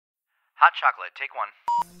Hot chocolate, take one.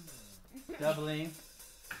 Doubling.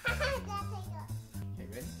 Okay,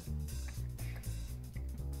 ready?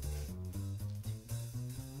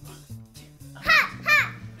 Hot,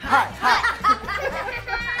 hot.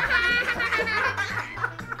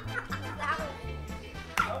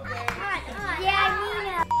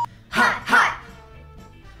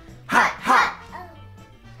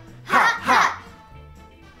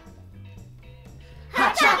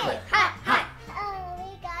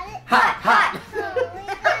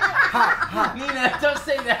 Nina, don't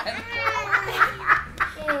say that.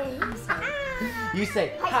 You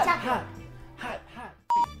say hot, hot, hot, hot,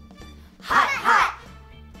 hot, hot,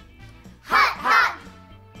 hot, hot,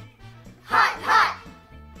 hot, hot,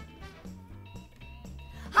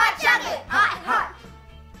 hot chocolate, hot, hot,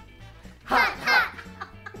 hot,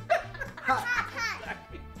 hot, hot.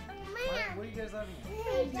 What are you guys laughing at?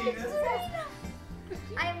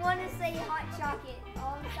 I want to say hot chocolate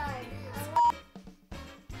all the time.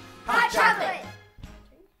 Hot chocolate.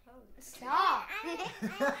 Stop.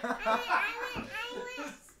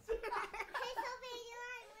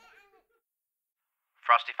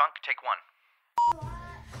 Frosty Funk, take one.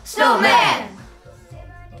 Snowman.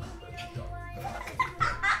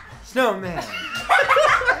 Snowman.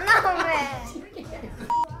 Snowman.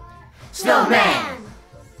 Snowman.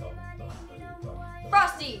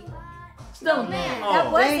 Frosty. Snowman. Oh,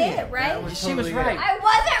 That was dang it, right? She was totally right. I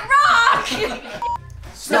wasn't wrong.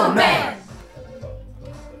 Snowman.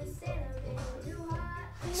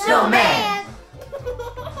 Snowman.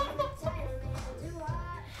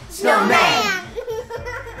 Snowman.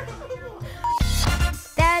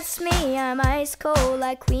 That's me, I'm ice cold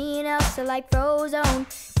like Queen Elsa, like Frozone.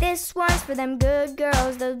 This one's for them good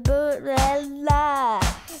girls, the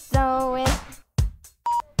throwing.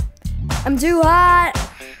 I'm too hot.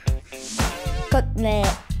 Cook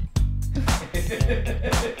that.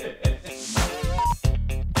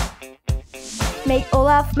 Make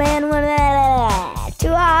Olaf man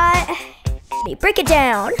too hot. Break it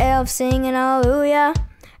down. Elf singing hallelujah.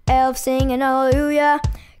 Elf singing hallelujah.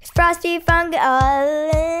 Frosty Funk,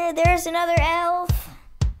 there's another elf.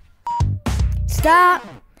 Stop,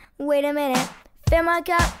 wait a minute. Fill my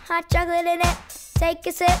cup, hot chocolate in it. Take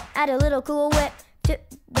a sip, add a little Cool Whip.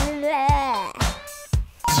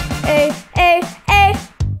 Hey, hey, hey.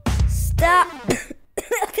 Stop.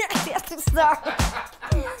 Stop.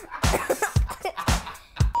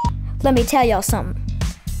 Let me tell y'all something.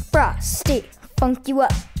 Frosty, funk you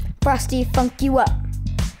up. Frosty, funk you up.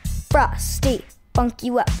 Frosty, funk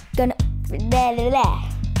you up. Gonna la la la.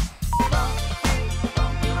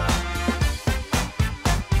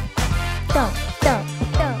 Don't.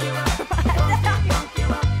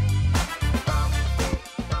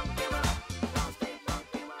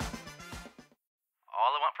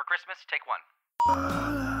 All I want for Christmas, take one.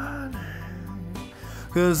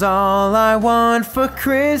 'Cause all I want for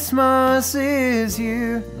Christmas is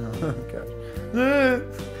you. Oh, gosh.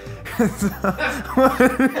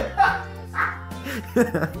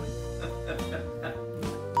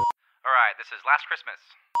 Alright, this is Last Christmas.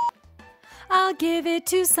 I'll give it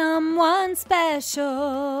to someone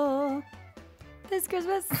special this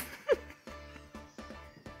Christmas.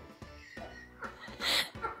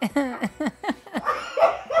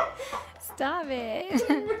 Stop it.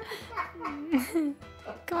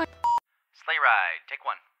 Come on. Sleigh ride, take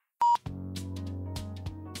one.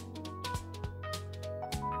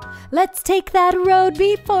 Let's take that road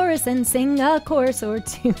before us and sing a chorus or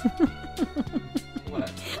two.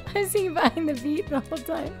 What? I was singing behind the beat the whole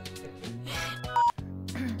time.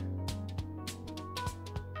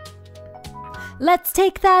 Let's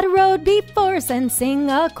take that road before us and sing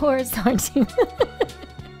a chorus or two.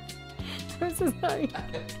 I'm so sorry.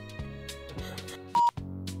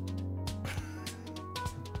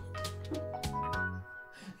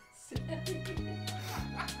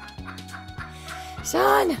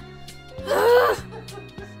 Sean!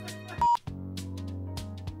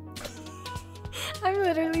 I'm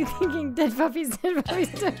literally thinking dead puppies, dead puppies,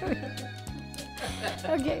 dead puppies.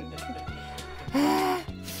 Okay.